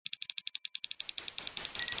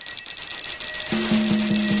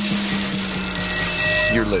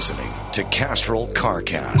You're listening to Castrol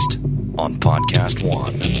CarCast on Podcast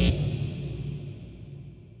One.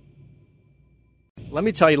 Let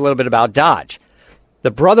me tell you a little bit about Dodge.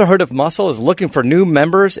 The Brotherhood of Muscle is looking for new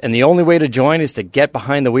members, and the only way to join is to get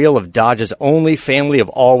behind the wheel of Dodge's only family of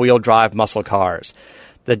all-wheel drive muscle cars.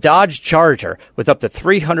 The Dodge Charger, with up to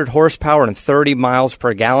 300 horsepower and 30 miles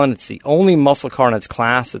per gallon, it's the only muscle car in its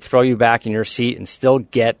class that throw you back in your seat and still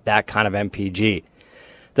get that kind of MPG.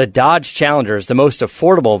 The Dodge Challenger is the most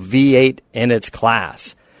affordable V8 in its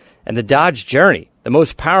class. And the Dodge Journey, the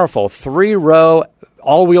most powerful three-row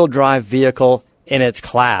all-wheel drive vehicle in its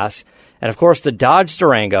class. And, of course, the Dodge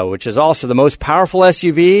Durango, which is also the most powerful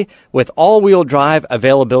SUV with all-wheel drive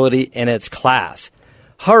availability in its class.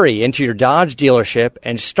 Hurry into your Dodge dealership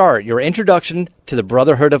and start your introduction to the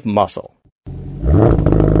Brotherhood of Muscle.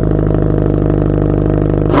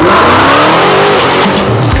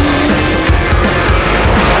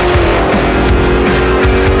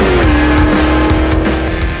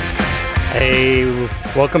 Hey,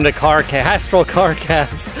 welcome to Castrol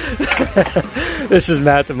CarCast. This is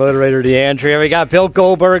Matt, the moderator, DeAndrea. We got Bill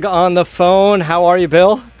Goldberg on the phone. How are you,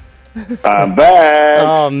 Bill? I'm back.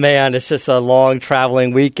 Oh, man, it's just a long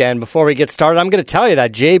traveling weekend. Before we get started, I'm going to tell you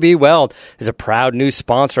that JB Weld is a proud new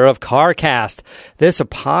sponsor of CarCast. This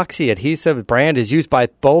epoxy adhesive brand is used by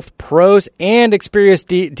both pros and experienced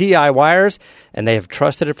DIYers, and they have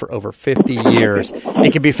trusted it for over 50 years.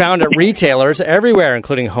 It can be found at retailers everywhere,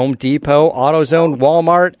 including Home Depot, AutoZone,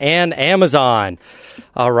 Walmart, and Amazon.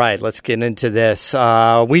 All right, let's get into this.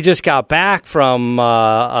 We just got back from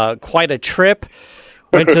quite a trip.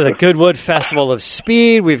 Went to the Goodwood Festival of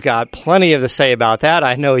Speed. We've got plenty to say about that.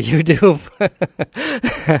 I know you do.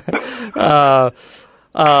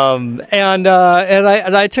 And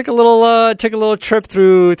I took a little trip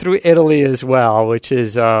through Italy as well, which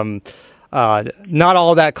is not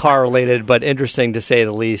all that car related, but interesting to say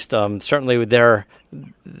the least. Certainly,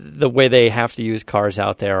 the way they have to use cars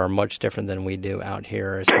out there are much different than we do out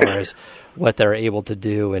here as far as what they're able to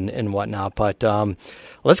do and whatnot. But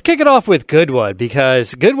let's kick it off with Goodwood,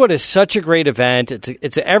 because Goodwood is such a great event.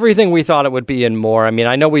 It's everything we thought it would be and more. I mean,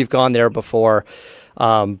 I know we've gone there before,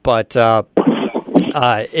 but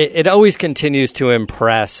it always continues to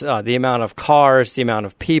impress. The amount of cars, the amount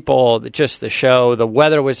of people, just the show. The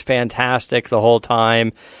weather was fantastic the whole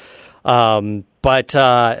time. But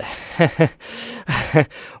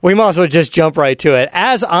we might as well just jump right to it.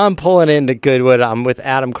 As I'm pulling into Goodwood, I'm with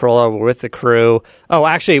Adam Carolla. We're with the crew. Oh,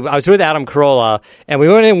 actually, I was with Adam Carolla, and we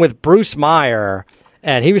went in with Bruce Meyer,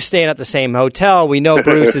 and he was staying at the same hotel. We know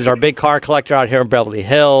Bruce is our big car collector out here in Beverly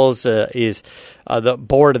Hills. He's the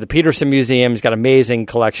board of the Peterson Museum. He's got an amazing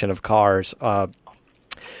collection of cars.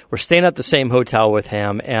 We're staying at the same hotel with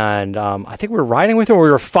him, and I think we were riding with him, or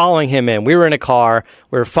we were following him in. We were in a car.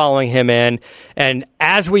 We were following him in, and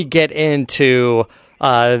as we get into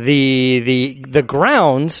the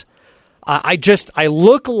grounds, I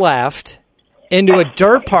look left into a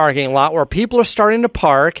dirt parking lot where people are starting to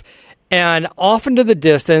park, and off into the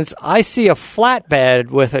distance, I see a flatbed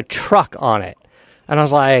with a truck on it, and I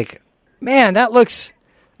was like, man, that looks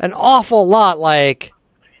an awful lot like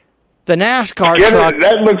the NASCAR truck.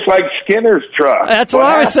 That looks like Skinner's truck. That's what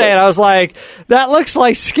I was saying. I was like, that looks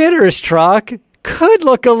like Skinner's truck. Could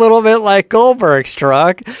look a little bit like Goldberg's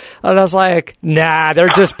truck. And I was like, nah, they're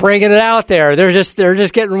just bringing it out there. They're just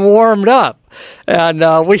getting warmed up. And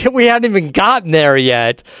we hadn't even gotten there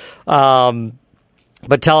yet. But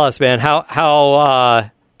tell us, man,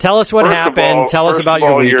 how tell us what happened. Tell us about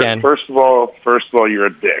your weekend. First of all, you're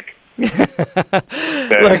a dick.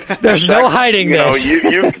 Look, there's no hiding this.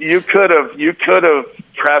 You could have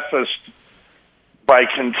prefaced by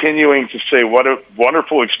continuing to say what a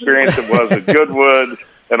wonderful experience it was at Goodwood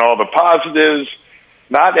and all the positives,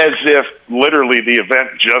 not as if literally the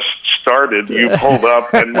event just started. You pulled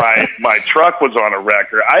up and my truck was on a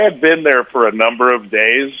wrecker. I had been there for a number of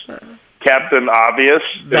days, Captain Obvious.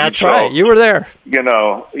 That's right. You were there.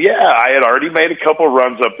 I had already made a couple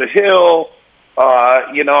runs up the hill.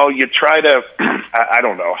 You try to, I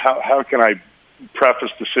don't know, how can I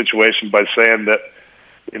preface the situation by saying that,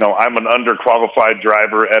 I'm an underqualified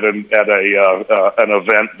driver at an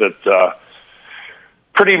event that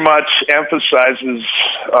pretty much emphasizes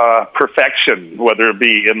perfection, whether it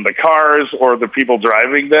be in the cars or the people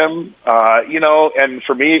driving them. And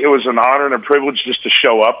for me, it was an honor and a privilege just to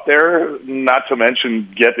show up there, not to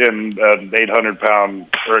mention get in an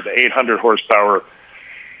 800-pound or an 800 horsepower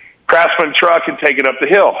Craftsman truck and take it up the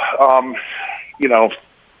hill.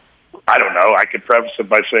 I don't know. I could preface it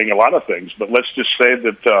by saying a lot of things, but let's just say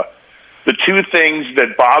that the two things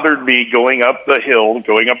that bothered me going up the hill,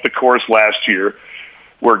 going up the course last year,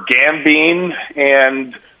 were Gambine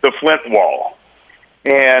and the Flint Wall.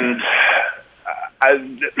 And,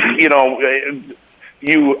 I'm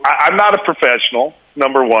not a professional,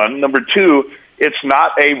 number one. Number two, it's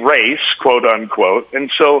not a race, quote unquote.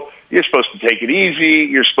 And so you're supposed to take it easy.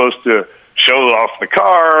 You're supposed to show off the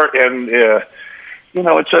car. And,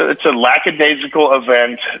 it's a lackadaisical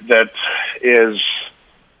event that is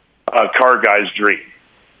a car guy's dream.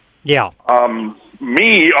 Yeah.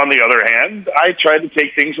 Me, on the other hand, I try to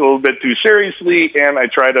take things a little bit too seriously, and I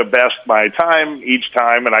try to best my time each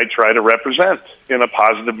time, and I try to represent in a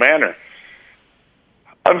positive manner.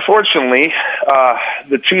 Unfortunately,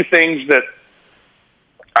 the two things that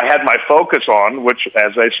I had my focus on, which,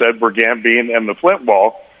 as I said, were Gambine and the Flint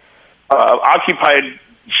Wall, occupied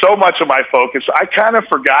so much of my focus, I kind of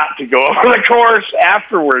forgot to go over the course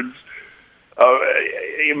afterwards.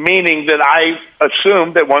 Meaning that I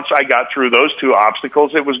assumed that once I got through those two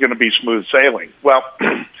obstacles, it was going to be smooth sailing. Well,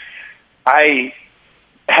 I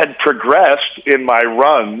had progressed in my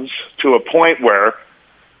runs to a point where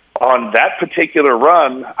on that particular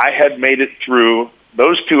run, I had made it through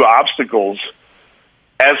those two obstacles,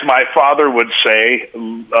 as my father would say,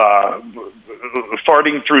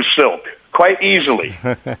 farting through silk, quite easily.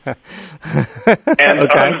 And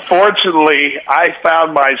Unfortunately, I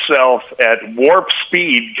found myself at warp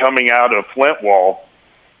speed coming out of Flint Wall,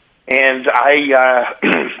 and I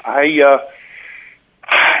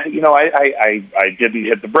didn't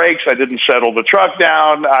hit the brakes. I didn't settle the truck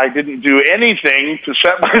down. I didn't do anything to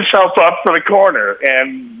set myself up for the corner,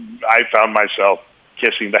 and I found myself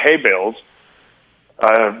kissing the hay bales.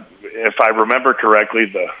 If I remember correctly,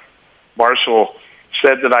 the marshal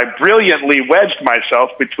said that I brilliantly wedged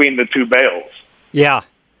myself between the two bales. Yeah.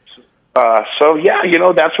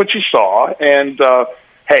 That's what you saw. And,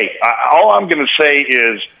 all I'm going to say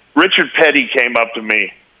is Richard Petty came up to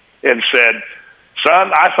me and said,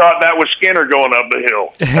 "Son, I thought that was Skinner going up the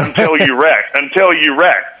hill until you wrecked."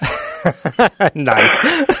 Nice.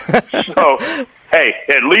 So, hey,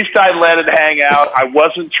 at least I let it hang out. I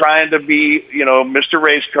wasn't trying to be, Mr.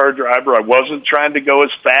 Race Car Driver. I wasn't trying to go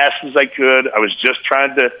as fast as I could. I was just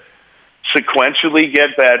trying to sequentially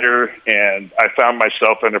get better, and I found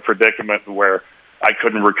myself in a predicament where I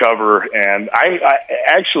couldn't recover. And I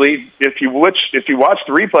actually, if you watch the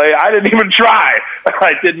replay, I didn't even try.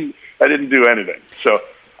 I didn't do anything. So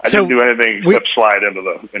I didn't do anything except slide into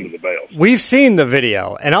the bales. We've seen the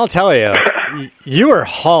video, and I'll tell you, you were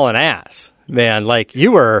hauling ass, man. Like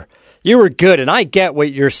you were good, and I get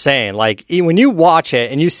what you're saying. Like when you watch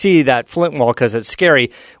it and you see that Flint Wall, because it's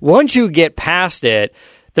scary. Once you get past it,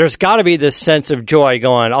 there's got to be this sense of joy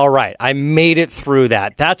going, all right, I made it through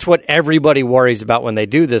that. That's what everybody worries about when they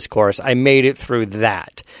do this course. I made it through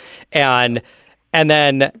that. And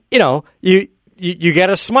then, you get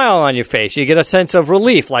a smile on your face. You get a sense of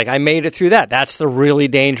relief, like I made it through that. That's the really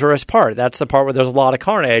dangerous part. That's the part where there's a lot of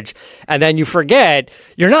carnage. And then you forget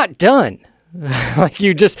you're not done. Like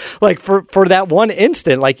you just, like for that one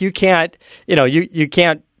instant, like you can't, you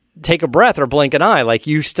can't take a breath or blink an eye. Like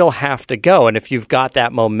you still have to go. And if you've got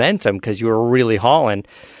that momentum because you were really hauling,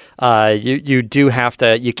 you do have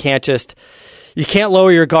to. You can't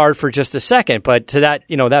lower your guard for just a second. But to that,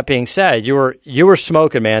 that being said, you were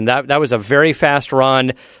smoking, man. That was a very fast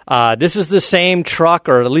run. This is the same truck,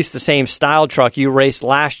 or at least the same style truck you raced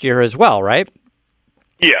last year as well, right?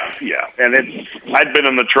 Yeah. And I'd been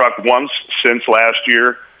in the truck once since last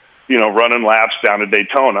year, running laps down to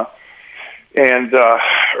Daytona and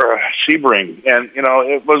Sebring, and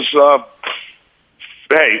it was.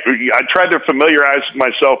 I tried to familiarize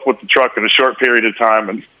myself with the truck in a short period of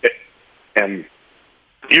time, and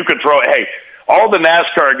you could throw. Hey, all the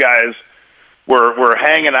NASCAR guys were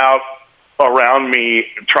hanging out around me,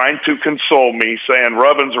 trying to console me, saying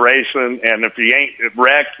Rubbin's racing, and if you ain't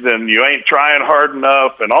wrecked, then you ain't trying hard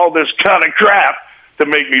enough, and all this kind of crap to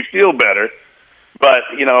make me feel better. But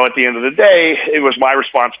at the end of the day, it was my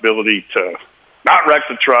responsibility to not wreck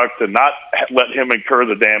the truck, to not let him incur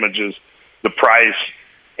the damages, the price.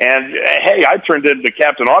 And, hey, I turned into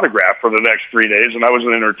Captain Autograph for the next 3 days, and I was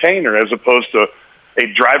an entertainer as opposed to a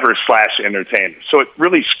driver/entertainer. So it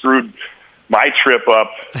really screwed my trip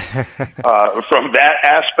up from that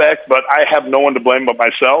aspect, but I have no one to blame but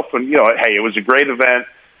myself. And, hey, it was a great event,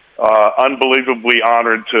 unbelievably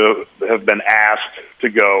honored to have been asked to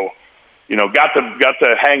go. Got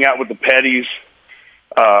to hang out with the Petties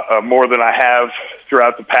more than I have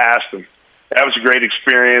throughout the past, and that was a great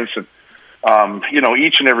experience. And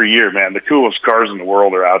each and every year, man, the coolest cars in the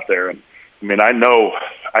world are out there. And I mean, I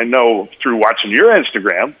know through watching your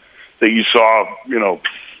Instagram that you saw,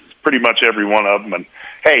 pretty much every one of them. And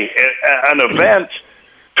hey, an event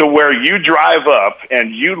to where you drive up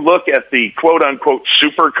and you look at the quote-unquote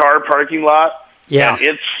supercar parking lot. Yeah.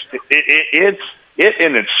 And it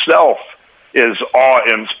in itself is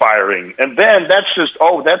awe-inspiring. And then that's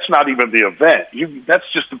not even the event. That's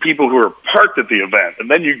just the people who are parked at the event. And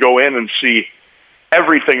then you go in and see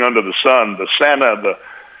everything under the sun, the Senna,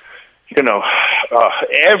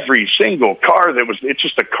 every single car it's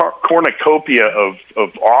just a cornucopia of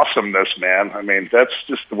awesomeness, man. I mean, that's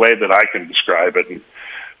just the way that I can describe it. And,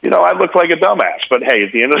 I look like a dumbass, but hey,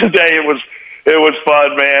 at the end of the day, it was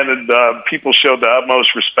fun, man. And, people showed the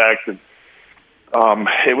utmost respect, and,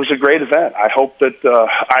 it was a great event. I hope that,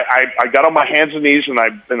 I got on my hands and knees and I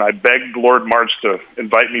begged Lord March to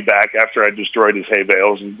invite me back after I destroyed his hay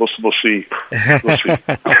bales, and we'll see. We'll see.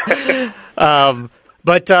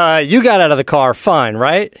 But you got out of the car fine,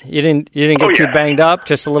 right? You didn't get too banged up?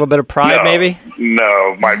 Just a little bit of pride, maybe?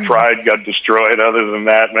 No, my pride got destroyed. Other than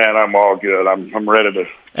that, man, I'm all good. I'm ready to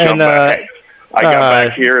jump back. I got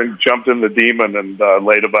back here and jumped in the Demon and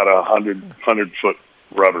laid about 100-foot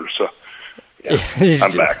rubber. So yeah,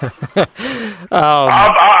 I'm back.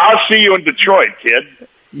 I'll see you in Detroit, kid.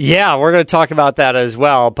 Yeah, we're going to talk about that as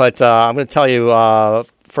well. But I'm going to tell you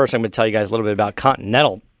first. I'm going to tell you guys a little bit about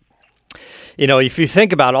Continental. If you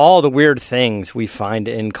think about all the weird things we find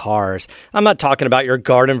in cars, I'm not talking about your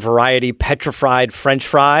garden variety petrified French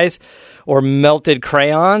fries or melted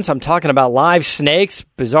crayons. I'm talking about live snakes,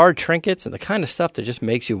 bizarre trinkets, and the kind of stuff that just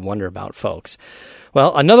makes you wonder about, folks.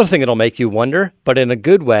 Well, another thing that'll make you wonder, but in a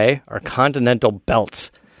good way, are Continental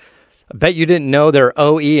belts. I bet you didn't know they're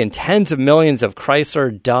OE in tens of millions of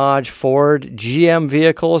Chrysler, Dodge, Ford, GM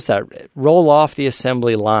vehicles that roll off the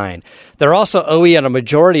assembly line. They're also OE on a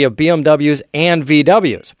majority of BMWs and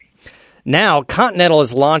VWs. Now, Continental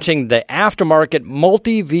is launching the aftermarket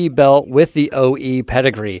multi-V belt with the OE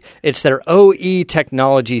pedigree. It's their OE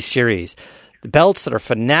technology series. The belts that are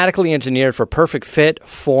fanatically engineered for perfect fit,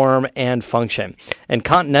 form, and function. And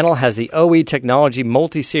Continental has the OE technology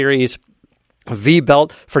multi-series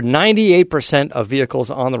V-belt for 98% of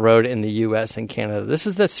vehicles on the road in the U.S. and Canada. This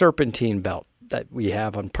is the serpentine belt that we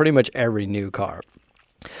have on pretty much every new car.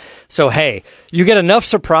 So, hey, you get enough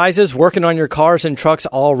surprises working on your cars and trucks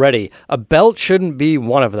already. A belt shouldn't be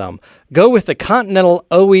one of them. Go with the Continental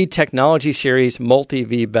OE Technology Series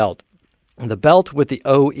Multi-V belt, the belt with the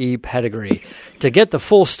OE pedigree. To get the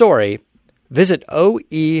full story, visit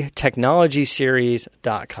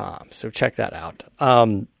oetechnologyseries.com. So check that out.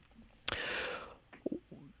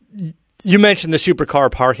 You mentioned the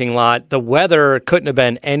supercar parking lot. The weather couldn't have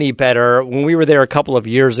been any better. When we were there a couple of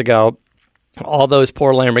years ago, all those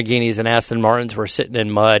poor Lamborghinis and Aston Martins were sitting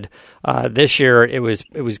in mud. This year, it was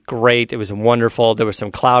great. It was wonderful. There was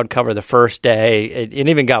some cloud cover the first day. It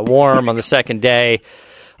even got warm on the second day.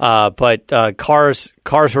 But cars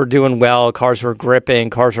were doing well. Cars were gripping.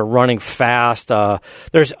 Cars were running fast.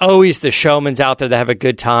 There's always the showmans out there that have a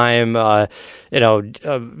good time.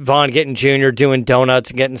 Vaughn Gittin Jr. doing donuts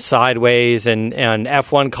and getting sideways, and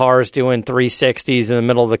F1 cars doing 360s in the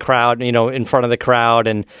middle of the crowd, in front of the crowd.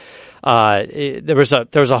 And there was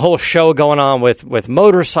a whole show going on with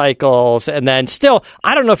motorcycles, and then still,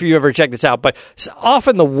 I don't know if you ever checked this out, but off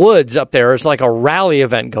in the woods up there is like a rally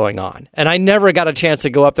event going on, and I never got a chance to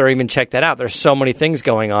go up there and even check that out. There's so many things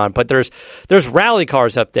going on, but there's rally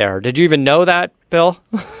cars up there. Did you even know that, Bill?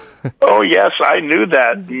 Oh, yes, I knew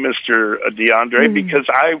that, Mr. DeAndre, because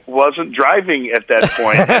I wasn't driving at that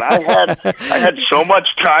point, and I had so much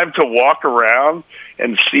time to walk around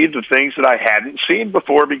and see the things that I hadn't seen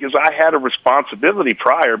before because I had a responsibility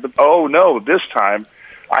prior. But, oh, no, this time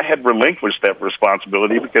I had relinquished that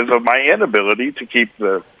responsibility because of my inability to keep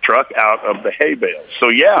the truck out of the hay bales.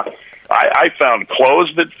 So, yeah, I found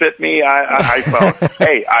clothes that fit me. I found,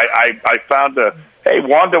 I found hey,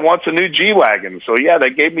 Wanda wants a new G-Wagon. So, yeah,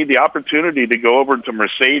 they gave me the opportunity to go over to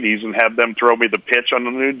Mercedes and have them throw me the pitch on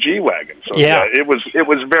the new G-Wagon. So, yeah it was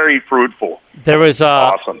very fruitful. There was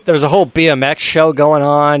awesome. There was a whole BMX show going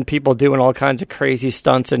on, people doing all kinds of crazy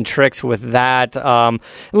stunts and tricks with that.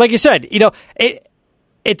 Like you said,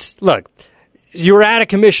 look, you were out of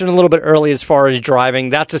commission a little bit early as far as driving.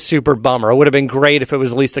 That's a super bummer. It would have been great if it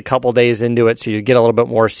was at least a couple days into it so you'd get a little bit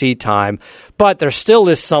more seat time. But there still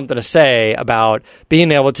is something to say about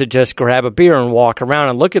being able to just grab a beer and walk around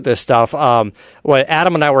and look at this stuff. When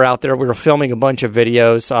Adam and I were out there, we were filming a bunch of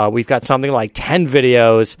videos. We've got something like 10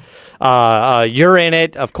 videos. You're in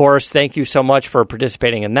it, of course. Thank you so much for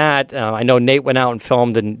participating in that. I know Nate went out and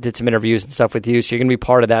filmed and did some interviews and stuff with you, so you're going to be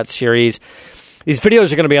part of that series. These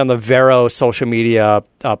videos are going to be on the Vero social media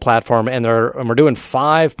platform, and we're doing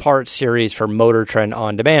 5-part series for Motor Trend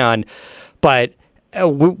On Demand. But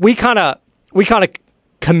we kind of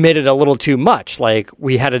committed a little too much. Like,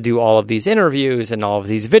 we had to do all of these interviews and all of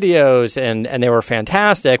these videos, and they were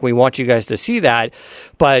fantastic. We want you guys to see that.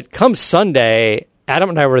 But come Sunday, Adam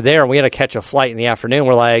and I were there, and we had to catch a flight in the afternoon.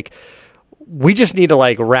 We're like, we just need to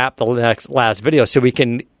like wrap the last video so we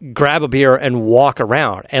can grab a beer and walk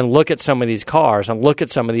around and look at some of these cars and look at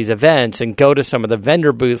some of these events and go to some of the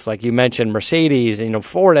vendor booths, like you mentioned, Mercedes, and,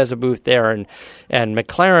 Ford has a booth there, and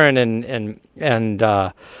McLaren and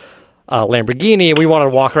Lamborghini. We wanted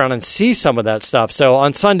to walk around and see some of that stuff. So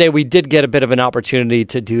on Sunday, we did get a bit of an opportunity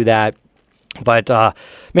to do that. But,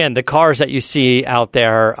 man, the cars that you see out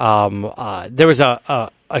there, there was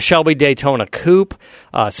a Shelby Daytona coupe.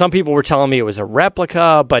 Some people were telling me it was a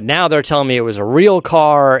replica, but now they're telling me it was a real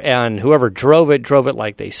car, and whoever drove it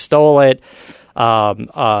like they stole it.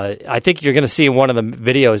 I think you're going to see in one of the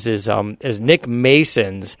videos is Nick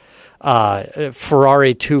Mason's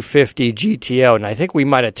Ferrari 250 GTO, and I think we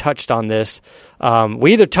might have touched on this.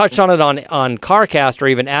 We either touched on it on CarCast, or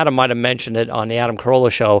even Adam might have mentioned it on the Adam Carolla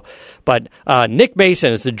show. But Nick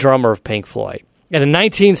Mason is the drummer of Pink Floyd, and in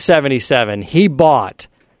 1977 he bought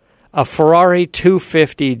a Ferrari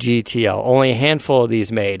 250 GTO. Only a handful of these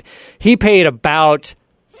made. He paid about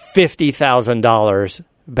 $50,000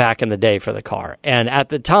 back in the day for the car. And at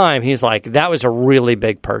the time, he's like, that was a really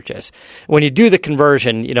big purchase. When you do the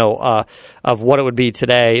conversion, of what it would be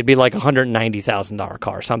today, it'd be like a $190,000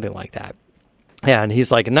 car, something like that. And he's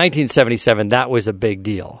like, in 1977, that was a big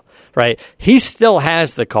deal, right? He still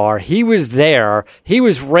has the car. He was there. He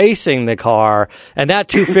was racing the car. And that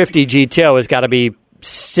 250 GTO has got to be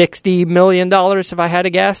 $60 million, if I had to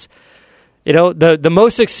guess. The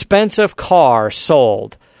most expensive car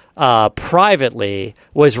sold privately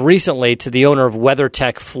was recently to the owner of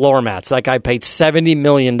WeatherTech floor mats. That guy paid $70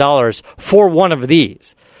 million for one of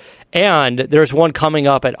these. And there's one coming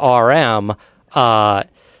up at RM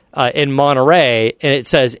in Monterey, and it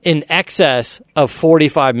says in excess of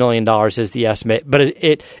 $45 million is the estimate. But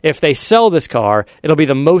if they sell this car, it'll be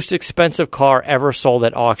the most expensive car ever sold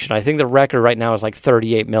at auction. I think the record right now is like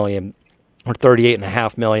 $38 million or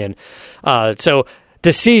 $38.5 million. So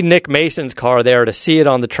to see Nick Mason's car there, to see it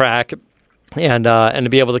on the track, and to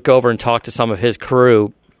be able to go over and talk to some of his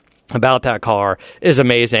crew about that car is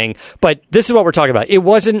amazing. But this is what we're talking about. It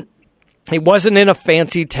wasn't in a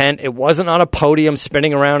fancy tent. It wasn't on a podium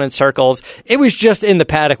spinning around in circles. It was just in the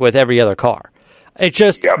paddock with every other car. It's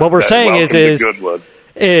just, what we're saying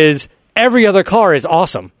is every other car is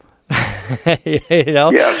awesome. Yeah,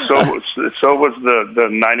 so was the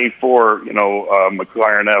 94,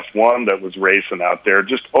 McLaren F1 that was racing out there,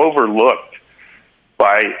 just overlooked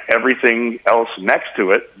by everything else next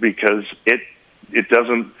to it because it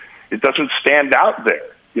doesn't stand out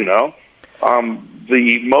there,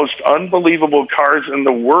 The most unbelievable cars in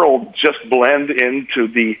the world just blend into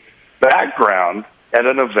the background at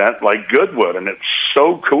an event like Goodwood, and it's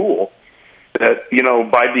so cool that,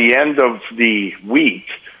 by the end of the week,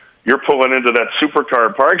 you're pulling into that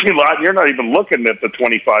supercar parking lot, and you're not even looking at the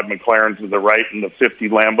 25 McLarens to the right and the 50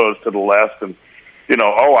 Lambos to the left, and,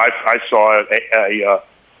 I saw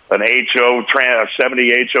an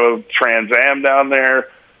 70 HO Trans Am down there,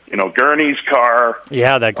 Gurney's car.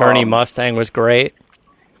 Yeah, that Gurney Mustang was great.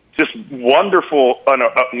 Just wonderful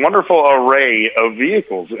array of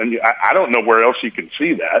vehicles, and I don't know where else you can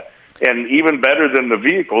see that. And even better than the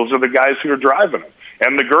vehicles are the guys who are driving them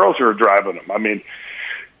and the girls who are driving them. I mean,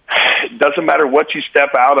 it doesn't matter what you step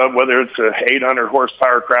out of, whether it's a 800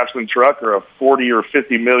 horsepower Craftsman truck or a 40 or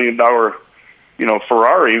 $50 million,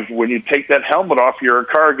 Ferrari. When you take that helmet off, you're a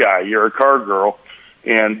car guy, you're a car girl,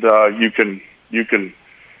 and you can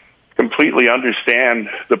completely understand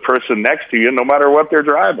the person next to you, no matter what they're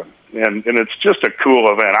driving, and it's just a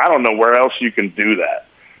cool event. I don't know where else you can do that.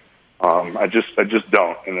 I just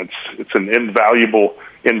don't, and it's an invaluable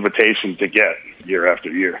invitation to get year after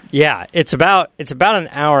year. Yeah, it's about an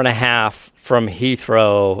hour and a half from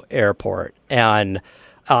Heathrow Airport, and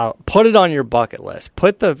put it on your bucket list.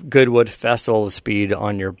 Put the Goodwood Festival of Speed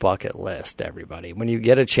on your bucket list, everybody. When you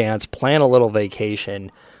get a chance, plan a little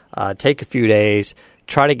vacation, take a few days.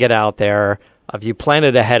 Try to get out there. If you plan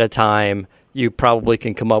it ahead of time, you probably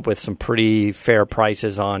can come up with some pretty fair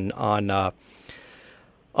prices on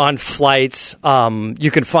flights.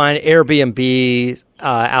 You can find Airbnb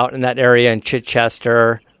out in that area in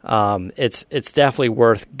Chichester. It's definitely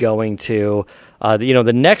worth going to.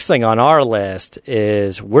 The next thing on our list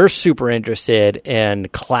is we're super interested in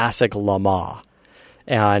classic Le Mans,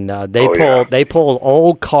 and they pull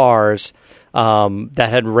old cars that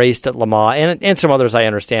had raced at Le Mans and some others I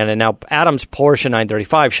understand. And now Adam's Porsche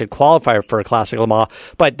 935 should qualify for a classic Le Mans,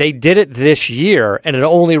 but they did it this year and it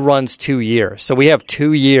only runs 2 years. So we have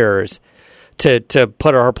 2 years to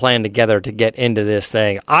put our plan together to get into this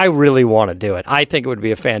thing. I really want to do it. I think it would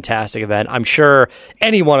be a fantastic event. I'm sure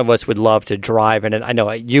any one of us would love to drive in it. I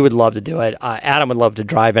know you would love to do it. Adam would love to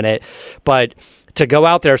drive in it. But to go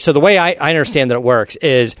out there, so the way I understand that it works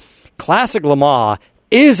is Classic Le Mans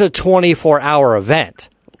is a 24-hour event,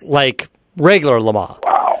 like regular Le Mans.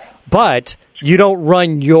 Wow. But you don't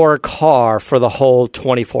run your car for the whole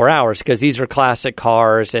 24 hours because these are classic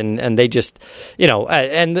cars and they just,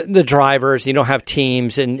 and the drivers, you don't have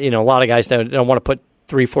teams and, a lot of guys don't want to put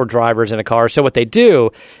 3-4 drivers in a car. So what they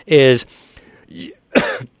do is,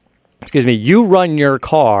 you run your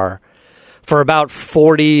car for about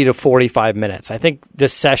 40 to 45 minutes. I think the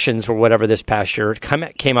sessions or whatever this past year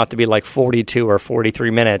came out to be like 42 or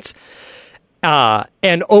 43 minutes.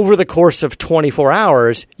 And over the course of 24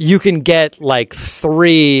 hours, you can get like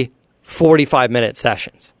 3 45-minute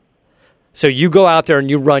sessions. So you go out there and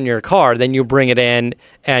you run your car, then you bring it in,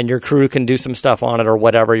 and your crew can do some stuff on it or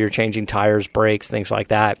whatever. You're changing tires, brakes, things like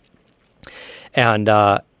that.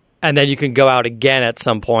 And then you can go out again at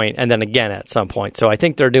some point, and then again at some point. So I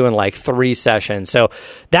think they're doing like 3 sessions. So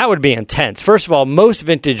that would be intense. First of all, most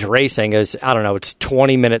vintage racing is, it's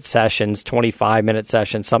 20-minute sessions, 25-minute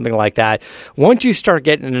sessions, something like that. Once you start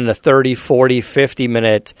getting into 30, 40,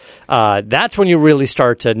 50-minute, that's when you really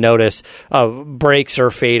start to notice brakes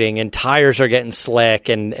are fading and tires are getting slick.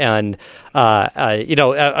 And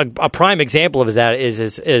a prime example of that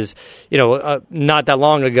is not that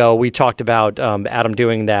long ago, we talked about Adam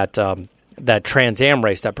doing that Trans Am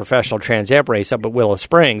race, that professional Trans Am race up at Willow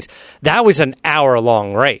Springs. That was an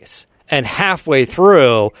hour-long race. And halfway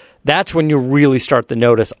through, that's when you really start to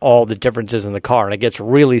notice all the differences in the car, and it gets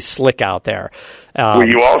really slick out there. Well,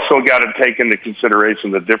 you also got to take into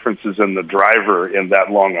consideration the differences in the driver in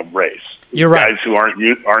that long a race. You're right. Guys who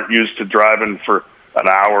aren't used to driving for an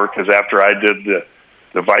hour, because after I did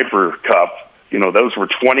the Viper Cup, those were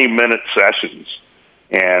 20-minute sessions.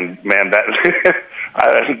 And, man, that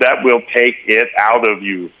that will take it out of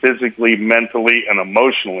you physically, mentally, and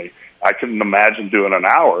emotionally. I couldn't imagine doing an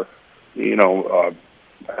hour, that'd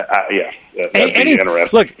be interesting.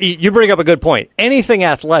 Look, you bring up a good point. Anything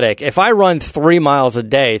athletic, if I run 3 miles a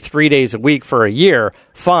day, 3 days a week for a year,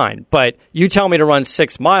 fine. But you tell me to run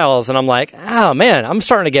 6 miles, and I'm like, oh, man, I'm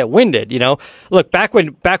starting to get winded, Look, back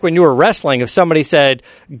when you were wrestling, if somebody said,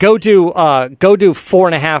 go do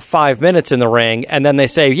 4.5, 5 minutes in the ring, and then they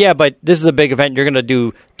say, yeah, but this is a big event, you're going to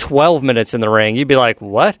do 12 minutes in the ring, you'd be like,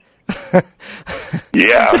 what?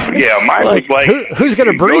 Yeah. Mine was like, who's going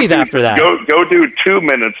to breathe after that? Go do 2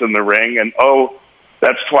 minutes in the ring, and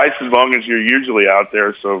that's twice as long as you're usually out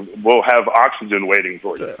there. So we'll have oxygen waiting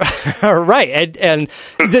for you. Right, and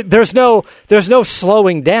there's no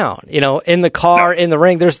slowing down. In the car, in the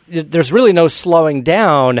ring, there's really no slowing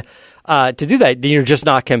down to do that. You're just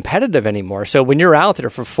not competitive anymore. So when you're out there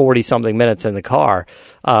for 40 something minutes in the car,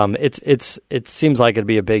 it seems like it'd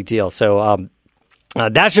be a big deal. So.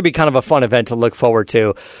 That should be kind of a fun event to look forward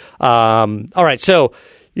to. All right, so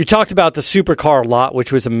you talked about the supercar lot,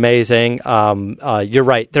 which was amazing. You're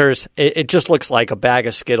right. It just looks like a bag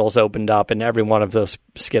of Skittles opened up, and every one of those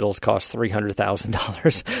Skittles cost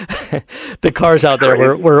 $300,000. The cars out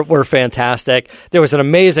there were fantastic. There was an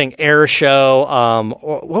amazing air show.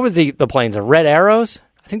 What was the planes? The Red Arrows?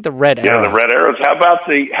 I think the Red Arrows. Yeah, the Red Arrows. How about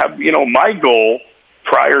my goal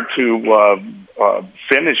prior to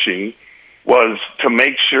finishing was to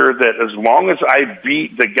make sure that as long as I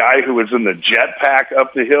beat the guy who was in the jetpack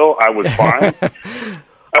up the hill, I was fine.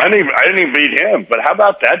 I didn't even beat him, but how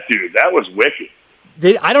about that dude? That was wicked.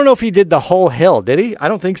 I don't know if he did the whole hill, did he? I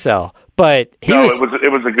don't think so. But it was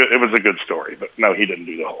a good story, but no, he didn't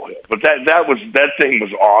do the whole hill. But that thing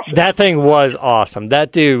was awesome. That thing was awesome.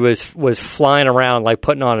 That dude was flying around like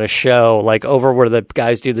putting on a show, like over where the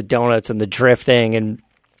guys do the donuts and the drifting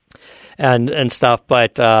and stuff.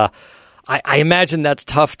 But I imagine that's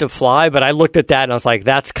tough to fly, but I looked at that and I was like,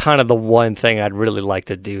 that's kind of the one thing I'd really like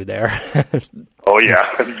to do there. Oh, yeah,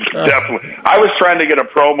 definitely. I was trying to get a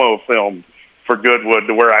promo film for Goodwood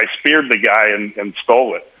to where I speared the guy and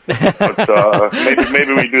stole it. But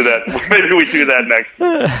maybe we do that. Maybe we do that next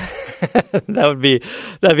week.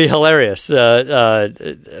 That'd be hilarious.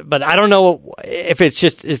 But I don't know if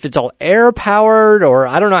it's all air powered, or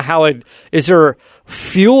I don't know how is there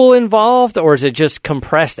fuel involved, or is it just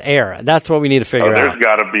compressed air? That's what we need to figure out.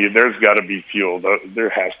 There's got to be fuel. There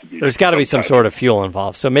has to be. There's got to be some sort of fuel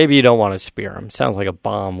involved. So maybe you don't want to spear him. Sounds like a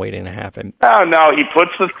bomb waiting to happen. Oh, no, he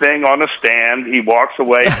puts the thing on a stand. He walks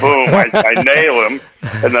away. Boom! I nail him,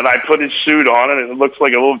 and then I put his suit on, and it looks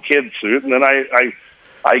like a little kid suit. And then I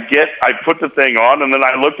put the thing on, and then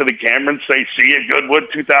I look to the camera and say, "See you, Goodwood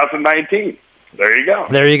 2019." There you go.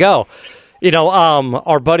 There you go.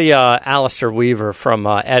 Our buddy Alistair Weaver from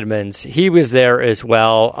Edmonds, he was there as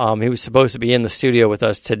well. He was supposed to be in the studio with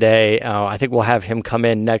us today. I think we'll have him come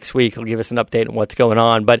in next week. He'll give us an update on what's going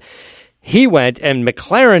on. But he went, and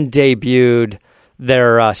McLaren debuted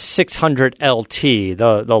their 600 LT,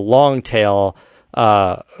 the long tail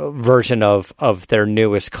version of their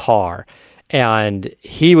newest car. And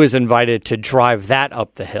he was invited to drive that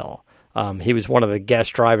up the hill. He was one of the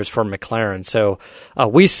guest drivers for McLaren. So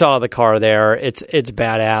we saw the car there. It's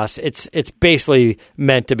badass. It's basically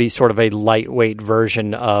meant to be sort of a lightweight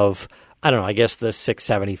version of, I don't know, I guess the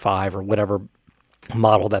 675 or whatever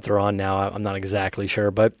model that they're on now. I'm not exactly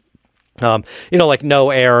sure, but like no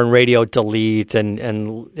air and radio delete, and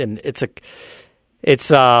it's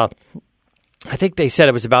I think they said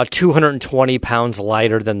it was about 220 pounds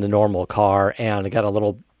lighter than the normal car, and it got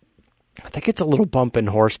I think it's a little bump in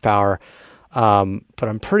horsepower, but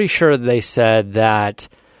I'm pretty sure they said that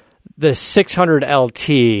the 600 LT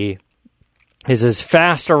is as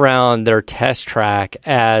fast around their test track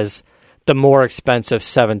as the more expensive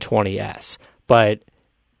 720S, but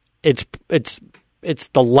it's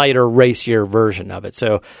the lighter, racier version of it.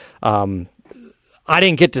 So I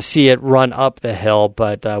didn't get to see it run up the hill,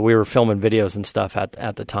 but we were filming videos and stuff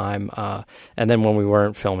at the time. And then when we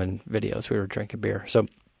weren't filming videos, we were drinking beer. So,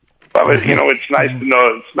 well, it's nice to know.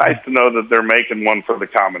 It's nice to know that they're making one for the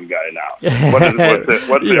common guy now. What's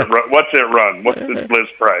it run? What's its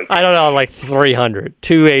list price? I don't know, like 300,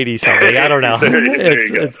 280 something. I don't know. there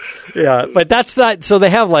you go. But that's not. So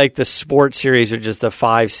they have like the Sport Series, which is the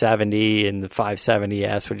 570 and the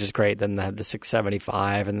 570S, which is great. Then they have the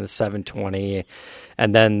 675 and the 720,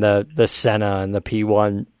 and then the Senna and the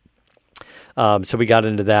P1. So we got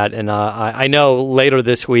into that, and I know later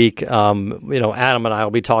this week, Adam and I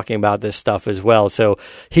will be talking about this stuff as well. So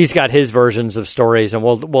he's got his versions of stories, and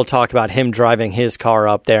we'll talk about him driving his car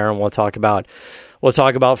up there, and we'll talk about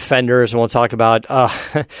fenders, and we'll talk about.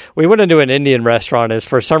 We went into an Indian restaurant, and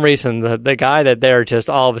for some reason the guy that there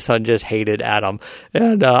just all of a sudden just hated Adam,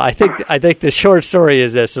 and I think the short story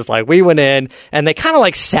is this: is like we went in, and they kind of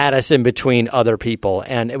like sat us in between other people,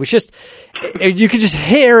 and it was just you could just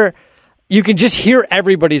hear. You can just hear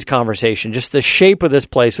everybody's conversation. Just the shape of this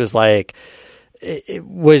place was like it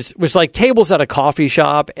was like tables at a coffee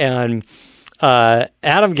shop. And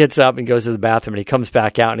Adam gets up and goes to the bathroom, and he comes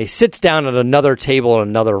back out, and he sits down at another table in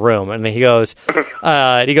another room. And he goes,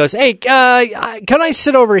 "Hey, can I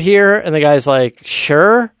sit over here?" And the guy's like,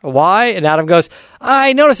 "Sure. Why?" And Adam goes,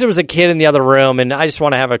 "I noticed there was a kid in the other room, and I just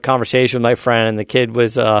want to have a conversation with my friend." And the kid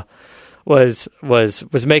was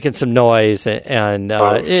making some noise, and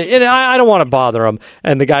I don't want to bother him.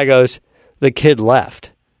 And the guy goes, "The kid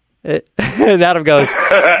left." And Adam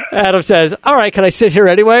says, "All right, can I sit here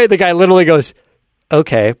anyway?" The guy literally goes,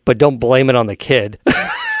 "Okay, but don't blame it on the kid."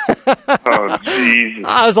 Oh, Jesus.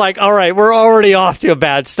 I was like, all right, we're already off to a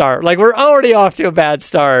bad start.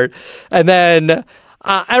 And then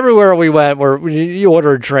everywhere we went, where you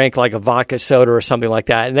order a drink like a vodka soda or something like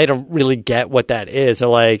that, and they don't really get what that is. They're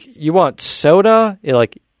like, "You want soda?" You're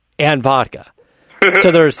like, "And vodka." So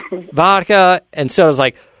there's vodka and soda's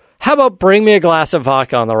like, "How about bring me a glass of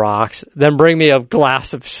vodka on the rocks, then bring me a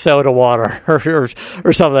glass of soda water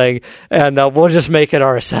or something, and we'll just make it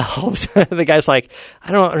ourselves." The guy's like,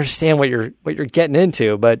 "I don't understand what you're getting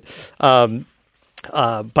into," but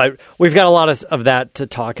we've got a lot of that to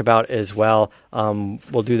talk about as well.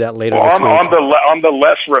 We'll do that later this week. On the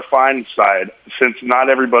less refined side, since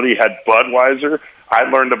not everybody had Budweiser, I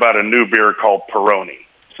learned about a new beer called Peroni.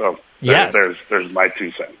 So yes. there's my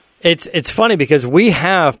 2 cents. It's funny because we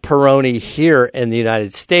have Peroni here in the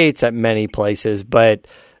United States at many places, but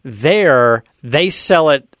there they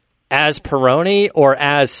sell it as Peroni or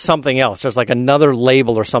as something else. There's like another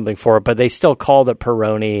label or something for it, but they still call it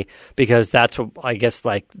Peroni because that's what I guess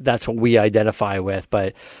that's what we identify with.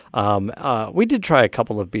 But we did try a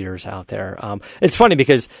couple of beers out there. It's funny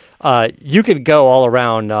because you could go all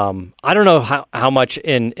around. I don't know how much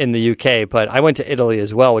in the UK, but I went to Italy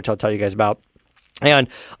as well, which I'll tell you guys about. And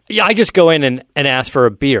I just go in and ask for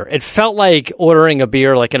a beer. It felt like ordering a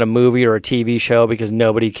beer like in a movie or a TV show because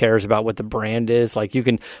nobody cares about what the brand is. Like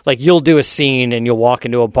you'll do a scene and you'll walk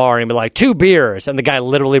into a bar and be like, 2 beers. And the guy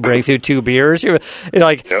literally brings you 2 beers. You're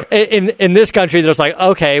like, yep. In this country, there's like,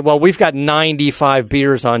 okay, well, we've got 95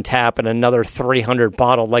 beers on tap and another 300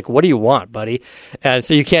 bottled. Like, what do you want, buddy? And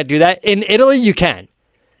so you can't do that. In Italy, you can.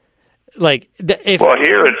 Here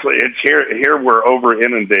we're over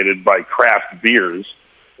inundated by craft beers,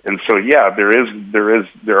 and so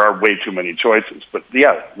there are way too many choices. But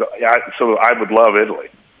so I would love Italy.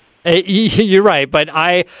 You're right, but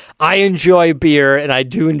I enjoy beer, and I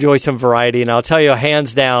do enjoy some variety, and I'll tell you,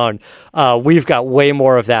 hands down, we've got way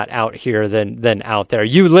more of that out here than out there.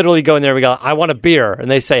 You literally go in there and go, I want a beer,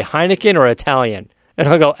 and they say Heineken or Italian. And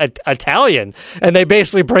I'll go, Italian? And they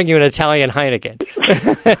basically bring you an Italian Heineken.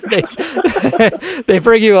 they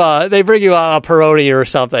bring you a Peroni or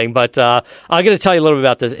something. But I'm going to tell you a little bit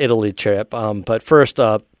about this Italy trip. But first,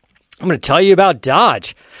 I'm going to tell you about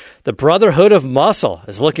Dodge. The Brotherhood of Muscle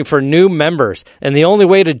is looking for new members, and the only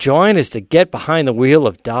way to join is to get behind the wheel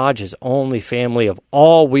of Dodge's only family of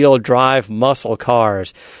all-wheel drive muscle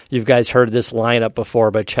cars. You guys heard this lineup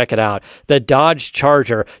before, but check it out. The Dodge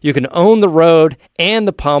Charger. You can own the road and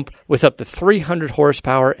the pump with up to 300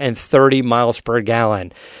 horsepower and 30 miles per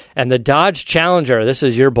gallon. And the Dodge Challenger, this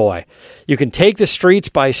is your boy. You can take the streets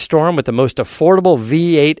by storm with the most affordable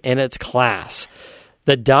V8 in its class.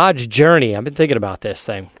 The Dodge Journey. I've been thinking about this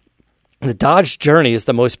thing. The Dodge Journey is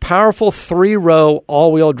the most powerful three-row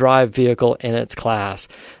all-wheel drive vehicle in its class.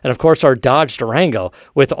 And, of course, our Dodge Durango,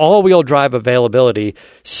 with all-wheel drive availability.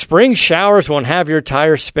 Spring showers won't have your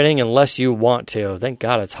tires spinning unless you want to. Thank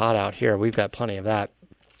God it's hot out here. We've got plenty of that.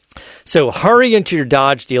 So hurry into your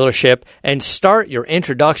Dodge dealership and start your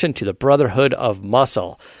introduction to the Brotherhood of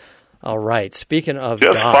Muscle. All right, speaking of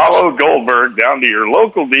Just Dodge. follow Goldberg down to your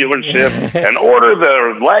local dealership and order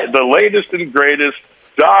the latest and greatest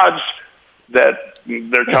Dodge that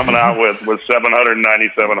they're coming out with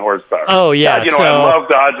 797 horsepower. Oh, yeah. God, I love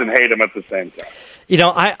Dodge and hate them at the same time.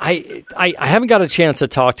 I haven't got a chance to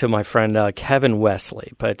talk to my friend Kevin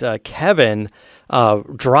Wesley, but Kevin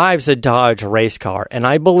drives a Dodge race car, and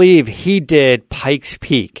I believe he did Pikes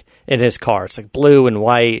Peak in his car. It's like blue and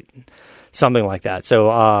white, something like that.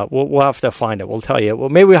 So we'll have to find it. We'll tell you. Well,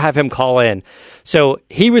 maybe we'll have him call in. So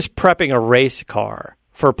he was prepping a race car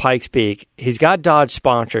for Pikes Peak. He's got Dodge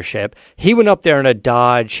sponsorship. He went up there in a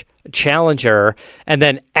Dodge Challenger, and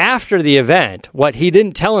then after the event, what he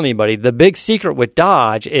didn't tell anybody, the big secret with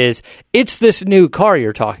Dodge is it's this new car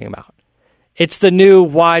you're talking about. It's the new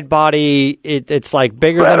wide body. It's like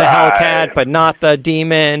bigger than a Hellcat, but not the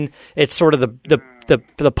Demon. It's sort of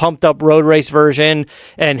the pumped up road race version,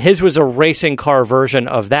 and his was a racing car version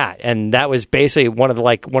of that, and that was basically one of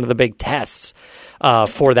the big tests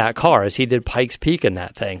for that car, as he did Pikes Peak in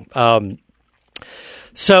that thing.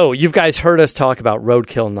 So you guys heard us talk about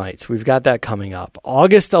Roadkill Nights. We've got that coming up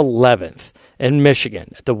August 11th in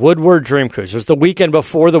Michigan at the Woodward Dream Cruise. It was the weekend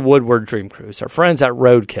before the Woodward Dream Cruise. Our friends at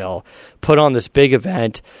Roadkill put on this big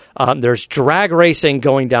event. There's drag racing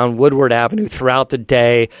going down Woodward Avenue throughout the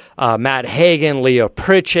day. Matt Hagan, Leo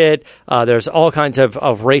Pritchett. There's all kinds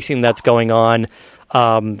of racing that's going on.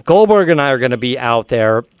 Goldberg and I are going to be out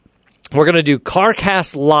there. We're going to do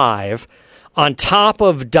CarCast Live on top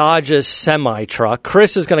of Dodge's semi-truck.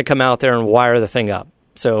 Chris is going to come out there and wire the thing up.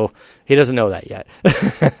 So he doesn't know that yet.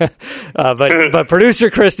 But producer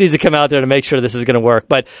Chris needs to come out there to make sure this is going to work.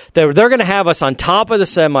 But they're going to have us on top of the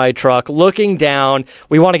semi-truck looking down.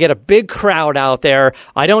 We want to get a big crowd out there.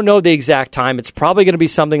 I don't know the exact time. It's probably going to be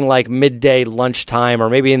something like midday, lunchtime, or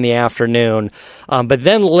maybe in the afternoon. But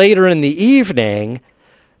then later in the evening,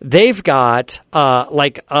 they've got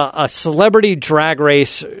a celebrity drag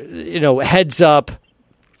race, heads up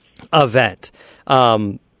event.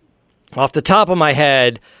 Off the top of my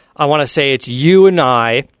head, I want to say it's you and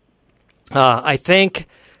I. I think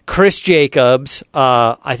Chris Jacobs.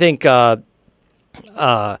 I think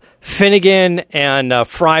Finnegan and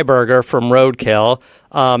Freiberger from Roadkill.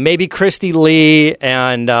 Maybe Christy Lee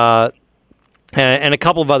and a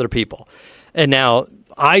couple of other people. And now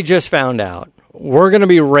I just found out we're going to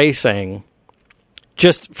be racing,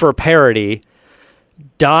 just for parity,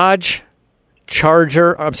 Dodge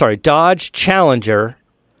Challenger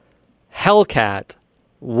Hellcat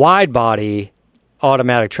wide body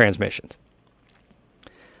automatic transmissions.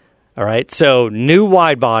 All right, so new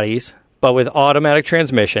wide bodies, but with automatic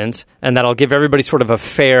transmissions, and that'll give everybody sort of a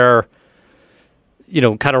fair,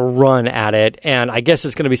 kind of run at it. And I guess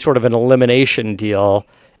it's going to be sort of an elimination deal.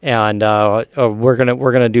 And we're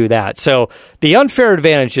gonna do that. So the unfair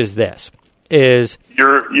advantage is this: you're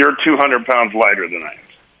 200 pounds lighter than I am.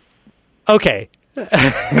 Okay.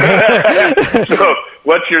 So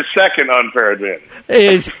what's your second unfair advantage?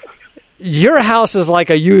 Is your house is like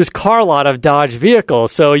a used car lot of Dodge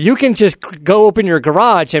vehicles, so you can just go open your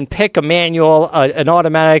garage and pick a manual, an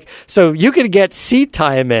automatic, so you can get seat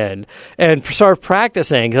time in and start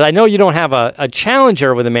practicing. Because I know you don't have a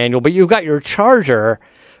Challenger with a manual, but you've got your Charger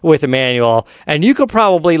with a manual, and you could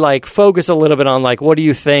probably focus a little bit on what do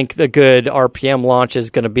you think the good RPM launch is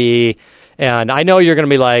going to be, And I know you're going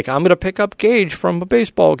to be like, I'm going to pick up Gage from a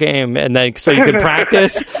baseball game, and then so you can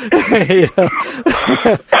practice. You know?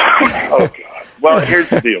 Oh, God. Well, here's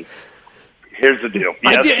the deal. Yes,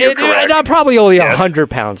 you're correct. And I'm probably only 100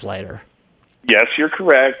 pounds lighter. Yes, you're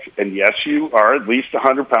correct, and yes, you are at least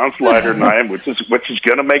 100 pounds lighter than I am, which is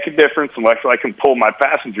going to make a difference unless I can pull my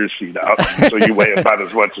passenger seat out, so you weigh about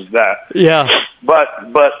as much as that. Yeah. But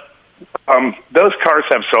those cars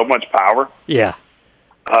have so much power. Yeah.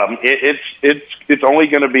 It's only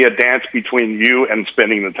going to be a dance between you and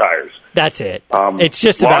spinning the tires. That's it. It's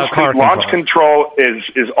just about car control. Launch control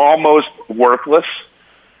is almost worthless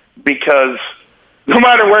because no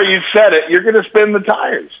matter where you set it, you're going to spin the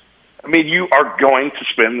tires. I mean, you are going to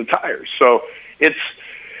spin the tires. So it's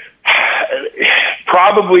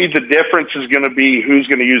probably the difference is going to be who's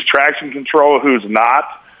going to use traction control, who's not,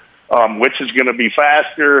 which is going to be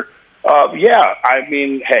faster. Yeah, I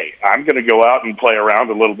mean, hey, I'm going to go out and play around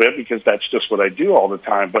a little bit because that's just what I do all the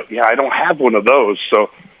time. But, yeah, I don't have one of those. So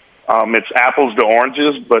it's apples to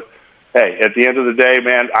oranges. But, hey, at the end of the day,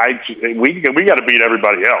 man, we got to beat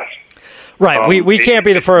everybody else. Right, we can't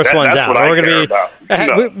be the first ones out. We're going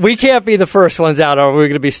to be we can't be the first ones out, or we're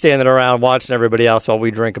going to be standing around watching everybody else while we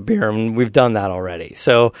drink a beer, and we've done that already.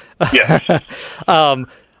 So, yes.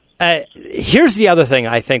 Here's the other thing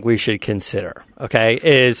I think we should consider. Okay,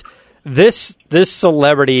 is this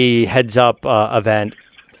celebrity heads up event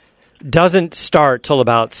doesn't start till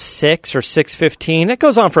about 6 or 6:15. It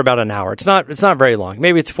goes on for about an hour. It's not very long.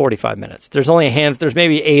 Maybe it's 45 minutes. There's only there's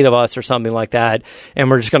maybe 8 of us or something like that, and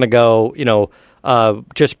we're just going to go,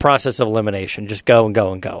 just process of elimination, just go and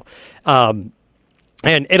go and go. And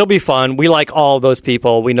it'll be fun. We like all of those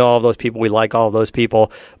people. We know all of those people. We like all of those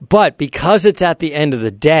people. But because it's at the end of the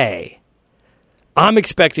day, I'm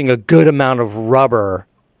expecting a good amount of rubber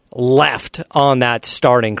left on that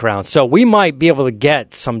starting ground. So we might be able to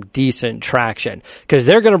get some decent traction because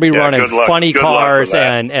they're going to be running funny cars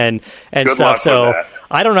and stuff. So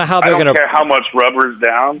I don't know how they're going to... I don't care how much rubber's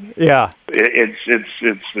down. Yeah.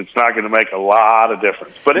 It's not going to make a lot of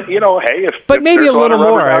difference. But, hey, if maybe a little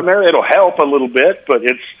more down there, it'll help a little bit, but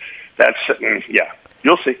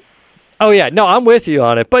you'll see. Oh, yeah. No, I'm with you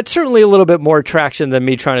on it. But certainly a little bit more traction than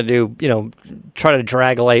me trying to do, try to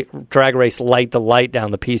drag race light to light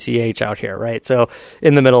down the PCH out here, right? So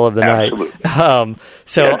in the middle of the night.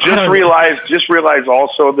 Just realize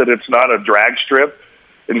also that it's not a drag strip.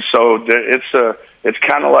 And so it's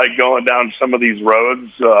kind of like going down some of these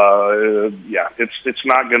roads. It's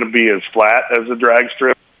not going to be as flat as a drag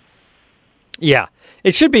strip. Yeah.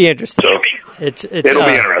 It should be interesting. So it'll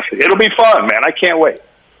be interesting. It'll be fun, man. I can't wait.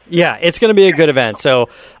 Yeah, it's going to be a good event. So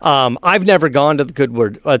I've never gone to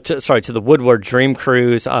the to the Woodward Dream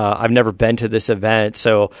Cruise. I've never been to this event,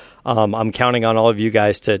 so I'm counting on all of you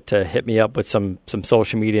guys to hit me up with some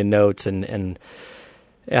social media notes and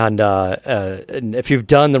if you've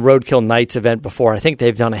done the Roadkill Nights event before, I think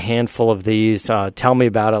they've done a handful of these. Tell me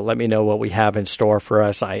about it. Let me know what we have in store for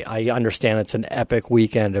us. I understand it's an epic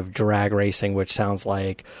weekend of drag racing, which sounds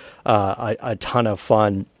like a ton of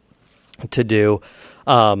fun to do.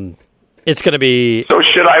 It's going to be... So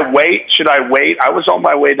should I wait? I was on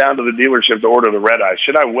my way down to the dealership to order the red eye.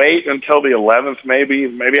 Should I wait until the 11th maybe?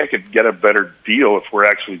 Maybe I could get a better deal if we're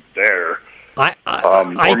actually there. I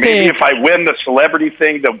maybe think if I win the celebrity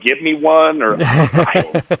thing, they'll give me one. Or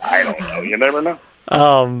I don't know. You never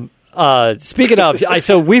know. Speaking of,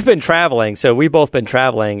 so we've been traveling. So we've both been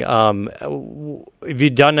traveling. Have you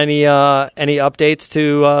done any updates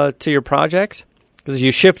to your projects? Because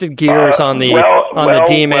you shifted gears on the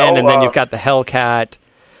Demon, and then you've got the Hellcat.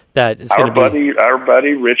 That is going to be our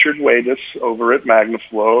buddy Richard Wadis over at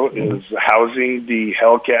Magnaflow is housing the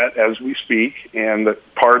Hellcat as we speak, and the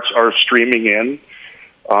parts are streaming in.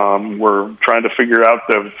 We're trying to figure out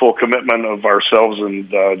the full commitment of ourselves and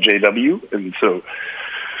JW, and so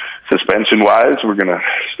suspension-wise, we're going to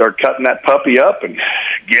start cutting that puppy up and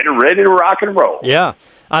get it ready to rock and roll. Yeah.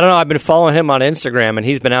 I don't know. I've been following him on Instagram, and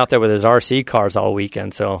he's been out there with his RC cars all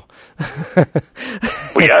weekend. So, well,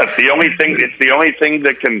 yeah, it's the only thing. It's the only thing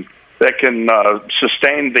that can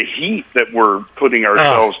sustain the heat that we're putting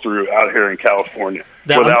ourselves through out here in California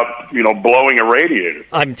without blowing a radiator.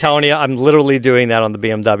 I'm telling you, I'm literally doing that on the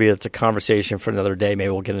BMW. It's a conversation for another day.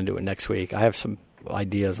 Maybe we'll get into it next week. I have some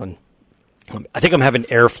ideas on. I think I'm having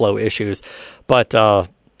airflow issues, but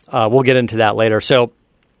we'll get into that later. So,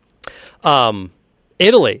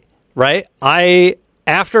 Italy, right?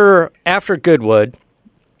 After Goodwood,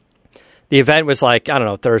 the event was like, I don't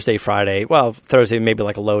know, Thursday, Friday. Well, Thursday maybe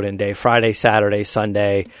like a load-in day. Friday, Saturday,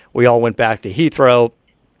 Sunday. We all went back to Heathrow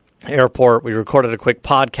Airport. We recorded a quick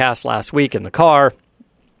podcast last week in the car.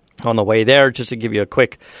 on the way there, just to give you a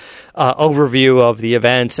quick overview of the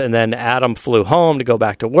events. And then Adam flew home to go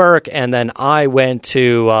back to work. And then I went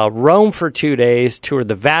to Rome for 2 days, toured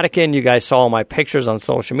the Vatican. You guys saw my pictures on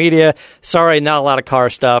social media. Sorry, not a lot of car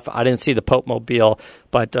stuff. I didn't see the Pope Mobile,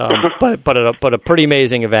 but a pretty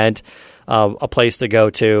amazing event, a place to go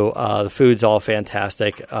to. The food's all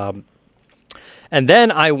fantastic. And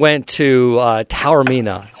then I went to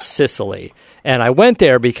Taormina, Sicily. And I went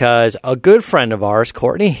there because a good friend of ours,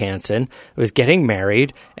 Courtney Hansen, was getting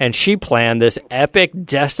married, and she planned this epic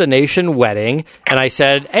destination wedding. And I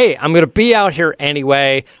said, hey, I'm going to be out here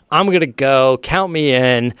anyway. I'm going to go. Count me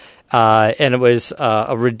in. And it was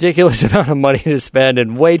a ridiculous amount of money to spend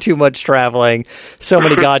and way too much traveling, so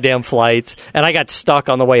many goddamn flights. And I got stuck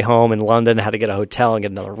on the way home in London, had to get a hotel and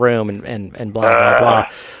get another room and blah, blah, blah.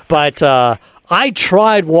 But I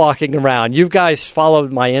tried walking around. You guys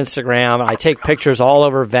followed my Instagram. I take pictures all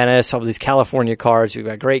over Venice of these California cars. We've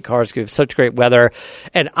got great cars. We have such great weather.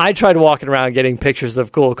 And I tried walking around getting pictures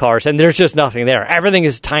of cool cars, and there's just nothing there. Everything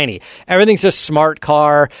is tiny. Everything's a smart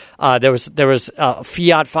car. There was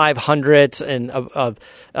Fiat 500s and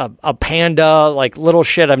a Panda, like little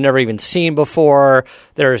shit I've never even seen before.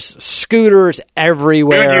 There's scooters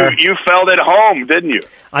everywhere. Dude, you felt at home, didn't you?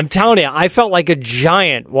 I'm telling you, I felt like a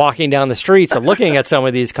giant walking down the streets and looking at some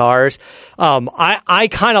of these cars. I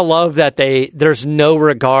kind of love that there's no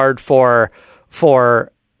regard for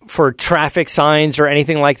traffic signs or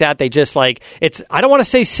anything like that. They just like, I don't want to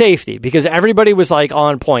say safety because everybody was like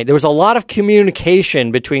on point. There was a lot of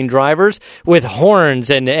communication between drivers with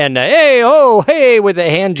horns and hey, oh, hey, with the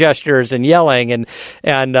hand gestures and yelling.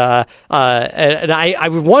 And I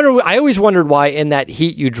always wondered why in that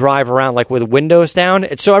heat you drive around like with windows down.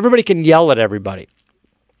 It's so everybody can yell at everybody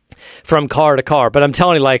from car to car. But I'm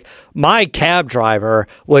telling you, like, my cab driver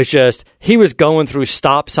he was going through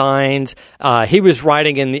stop signs. He was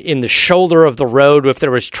riding in the shoulder of the road if there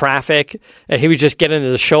was traffic, and he would just get into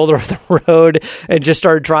the shoulder of the road and just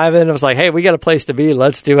start driving. I was like, hey, we got a place to be.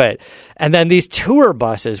 Let's do it. And then these tour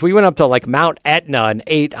buses, we went up to like Mount Etna and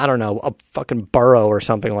ate, I don't know, a fucking burro or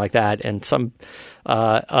something like that, and some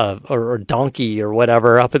or donkey or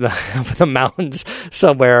whatever up in the mountains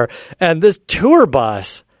somewhere. And this tour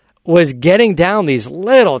bus was getting down these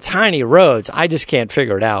little tiny roads. I just can't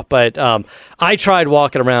figure it out. But I tried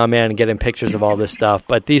walking around, man, and getting pictures of all this stuff.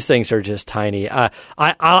 But these things are just tiny.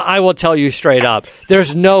 I will tell you straight up,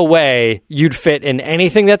 there's no way you'd fit in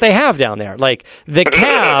anything that they have down there. Like the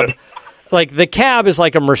cab, is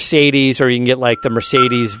like a Mercedes, or you can get like the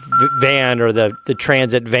Mercedes van or the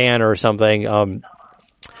Transit van or something.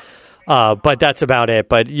 But that's about it.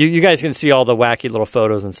 But you guys can see all the wacky little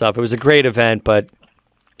photos and stuff. It was a great event, but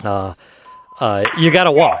you got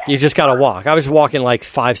to walk. You just got to walk. I was walking like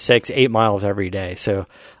 5, 6, 8 miles every day. So,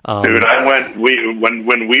 dude,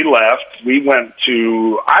 when we left, we went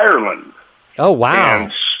to Ireland. Oh, wow.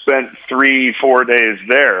 And spent 3-4 days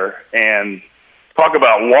there, and talk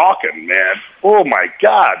about walking, man. Oh my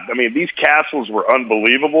God. I mean, these castles were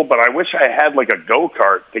unbelievable, but I wish I had like a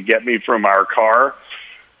go-kart to get me from our car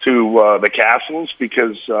to the castles,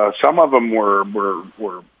 because some of them were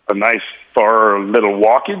a nice far little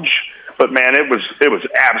walkage, but man, it was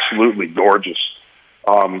absolutely gorgeous.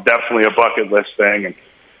 Definitely a bucket list thing. And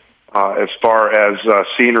as far as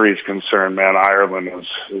scenery is concerned, man, Ireland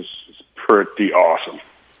is pretty awesome.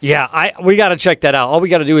 Yeah, we got to check that out. All we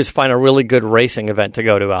got to do is find a really good racing event to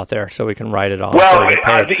go to out there, so we can ride it off. Well,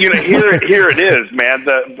 here it is, man.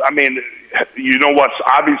 You know what's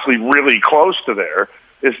obviously really close to there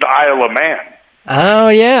is the Isle of Man. Oh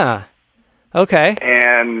yeah. Okay.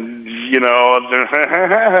 And,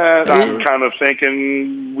 I'm kind of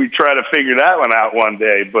thinking we try to figure that one out one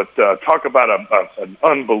day. But talk about an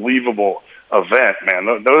unbelievable event, man.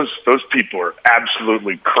 Those people are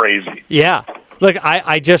absolutely crazy. Yeah. Look,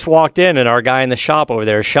 I just walked in, and our guy in the shop over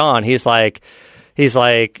there, Sean, he's like,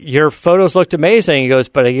 your photos looked amazing. He goes,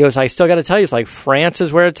 I still got to tell you, it's like, France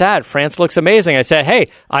is where it's at. France looks amazing. I said, hey,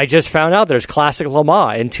 I just found out there's Classic Le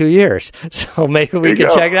Mans in 2 years. So maybe we can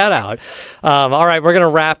check that out. All right, we're going to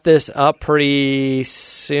wrap this up pretty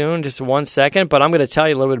soon, just 1 second, but I'm going to tell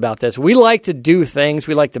you a little bit about this. We like to do things.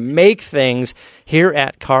 We like to make things here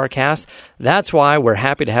at CarCast. That's why we're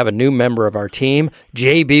happy to have a new member of our team,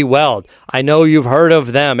 JB Weld. I know you've heard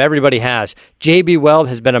of them. Everybody has. JB Weld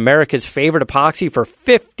has been America's favorite epoxy for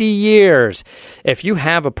 50 years. If you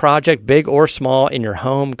have a project, big or small, in your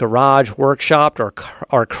home, garage, workshop,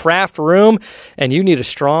 or craft room, and you need a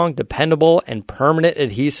strong, dependable, and permanent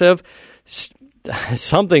adhesive,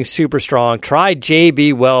 something super strong, try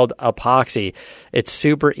JB Weld Epoxy. It's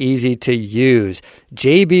super easy to use.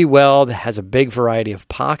 JB Weld has a big variety of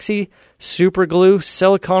epoxy, super glue,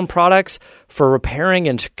 silicone products for repairing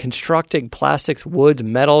and constructing plastics, woods,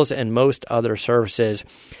 metals, and most other surfaces.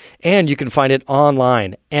 And you can find it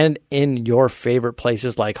online and in your favorite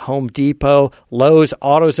places like Home Depot, Lowe's,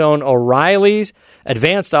 AutoZone, O'Reilly's,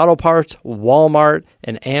 Advanced Auto Parts, Walmart,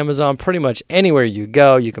 and Amazon. Pretty much anywhere you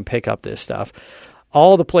go, you can pick up this stuff.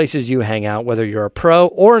 All the places you hang out, whether you're a pro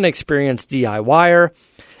or an experienced DIYer,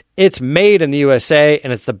 it's made in the USA,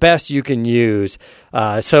 and it's the best you can use.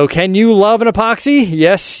 So can you love an epoxy?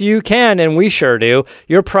 Yes, you can, and we sure do.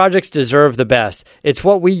 Your projects deserve the best. It's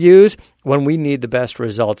what we use when we need the best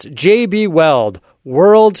results. JB Weld,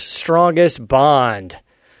 world's strongest bond.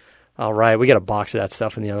 All right, we got a box of that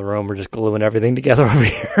stuff in the other room. We're just gluing everything together over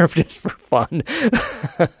here just for fun.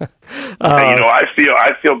 I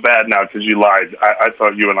feel bad now because you lied. I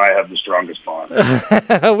thought you and I have the strongest bond.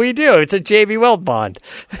 We do. It's a JB Weld bond.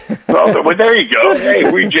 Well, there you go. Hey,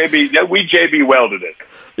 we JB welded it.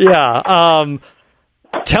 Yeah.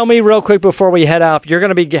 Tell me real quick before we head off, you're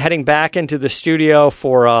going to be heading back into the studio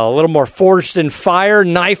for a little more Forged in Fire,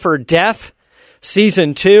 Knife or Death.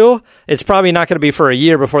 Season 2, it's probably not going to be for a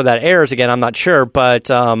year before that airs again. I'm not sure, but...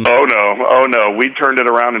 Oh, no. We turned it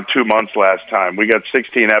around in 2 months last time. We got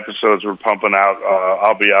 16 episodes we're pumping out.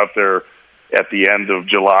 I'll be out there at the end of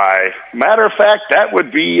July. Matter of fact, that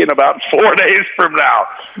would be in about 4 days from now.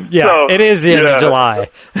 Yeah, so, it is the end of July.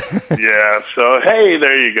 Yeah, so, hey,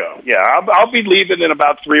 there you go. Yeah, I'll be leaving in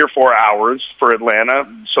about 3 or 4 hours for Atlanta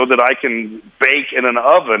so that I can bake in an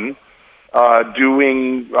oven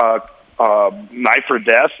doing... Knife or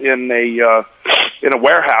Death in a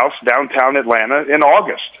warehouse downtown Atlanta in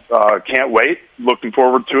August. Can't wait. Looking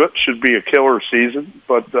forward to it. Should be a killer season,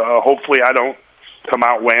 but hopefully I don't come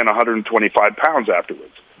out weighing 125 pounds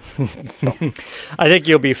afterwards. I think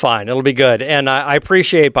you'll be fine. It'll be good. And I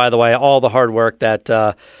appreciate, by the way, all the hard work that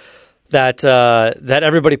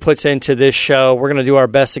everybody puts into this show. We're going to do our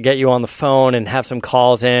best to get you on the phone and have some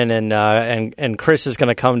calls in, and Chris is going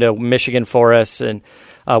to come to Michigan for us and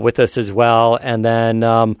with us as well. And then,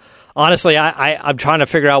 honestly, I'm trying to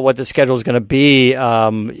figure out what the schedule is going to be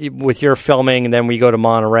with your filming, and then we go to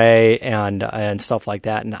Monterey and stuff like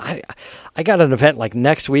that. And I got an event like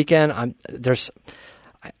next weekend.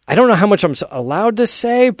 I don't know how much I'm allowed to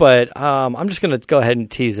say, but I'm just going to go ahead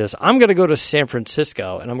and tease this. I'm going to go to San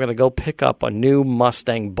Francisco, and I'm going to go pick up a new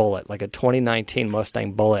Mustang Bullet, like a 2019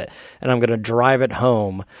 Mustang Bullet, and I'm going to drive it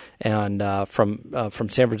home and from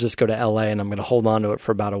San Francisco to L.A., and I'm going to hold on to it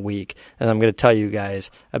for about a week, and I'm going to tell you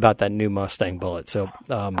guys about that new Mustang Bullet. So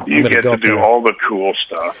you get to do all the cool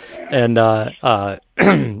stuff. And I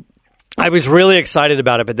was really excited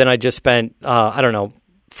about it, but then I just spent,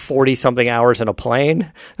 40-something hours in a plane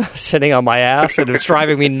sitting on my ass, and it's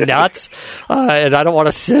driving me nuts. And I don't want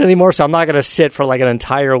to sit anymore, so I'm not going to sit for like an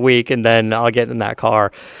entire week, and then I'll get in that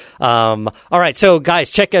car. All right, so guys,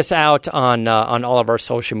 check us out on all of our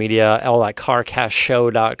social media, all at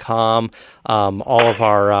carcastshow.com, all of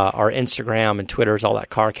our Instagram and Twitters, all that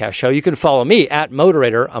CarCast Show. You can follow me at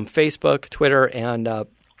Motorator on Facebook, Twitter, and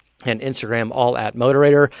Instagram, all at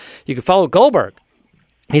Motorator. You can follow Goldberg.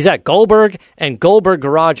 He's at Goldberg and Goldberg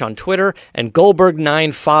Garage on Twitter, and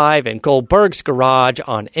Goldberg95 and Goldberg's Garage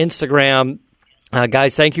on Instagram.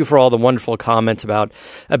 Guys, thank you for all the wonderful comments about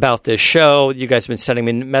this show. You guys have been sending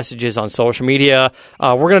me messages on social media.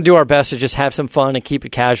 We're going to do our best to just have some fun and keep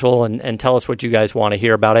it casual and tell us what you guys want to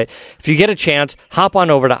hear about it. If you get a chance, hop on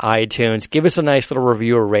over to iTunes, give us a nice little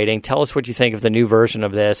review or rating. Tell us what you think of the new version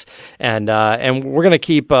of this, and we're going to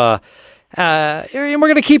keep... we're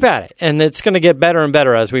going to keep at it, and it's going to get better and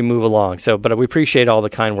better as we move along. So, but we appreciate all the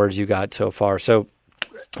kind words you got so far. So,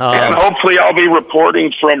 and hopefully I'll be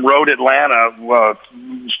reporting from Road Atlanta,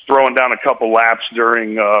 throwing down a couple laps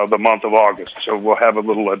during the month of August. So we'll have a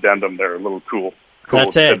little addendum there, a little cool.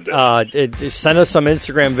 That's it. Send us some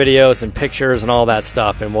Instagram videos and pictures and all that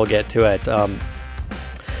stuff, and we'll get to it. All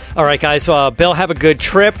right, guys. Bill, have a good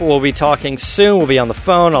trip. We'll be talking soon. We'll be on the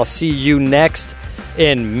phone. I'll see you next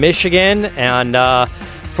in Michigan. And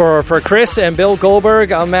for Chris and Bill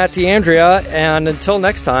Goldberg, I'm Matt D'Andrea. And until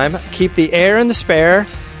next time, keep the air in the spare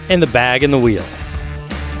and the bag in the wheel.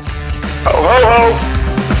 Ho, ho, ho!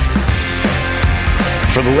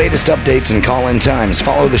 For the latest updates and call-in times,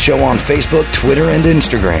 follow the show on Facebook, Twitter, and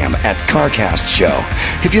Instagram at CarCast Show.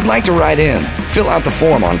 If you'd like to write in, fill out the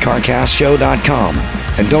form on carcastshow.com.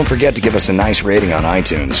 And don't forget to give us a nice rating on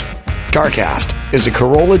iTunes. CarCast is a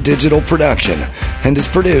Corolla digital production and is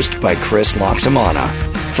produced by Chris Loxamana.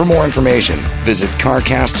 For more information, visit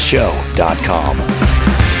carcastshow.com.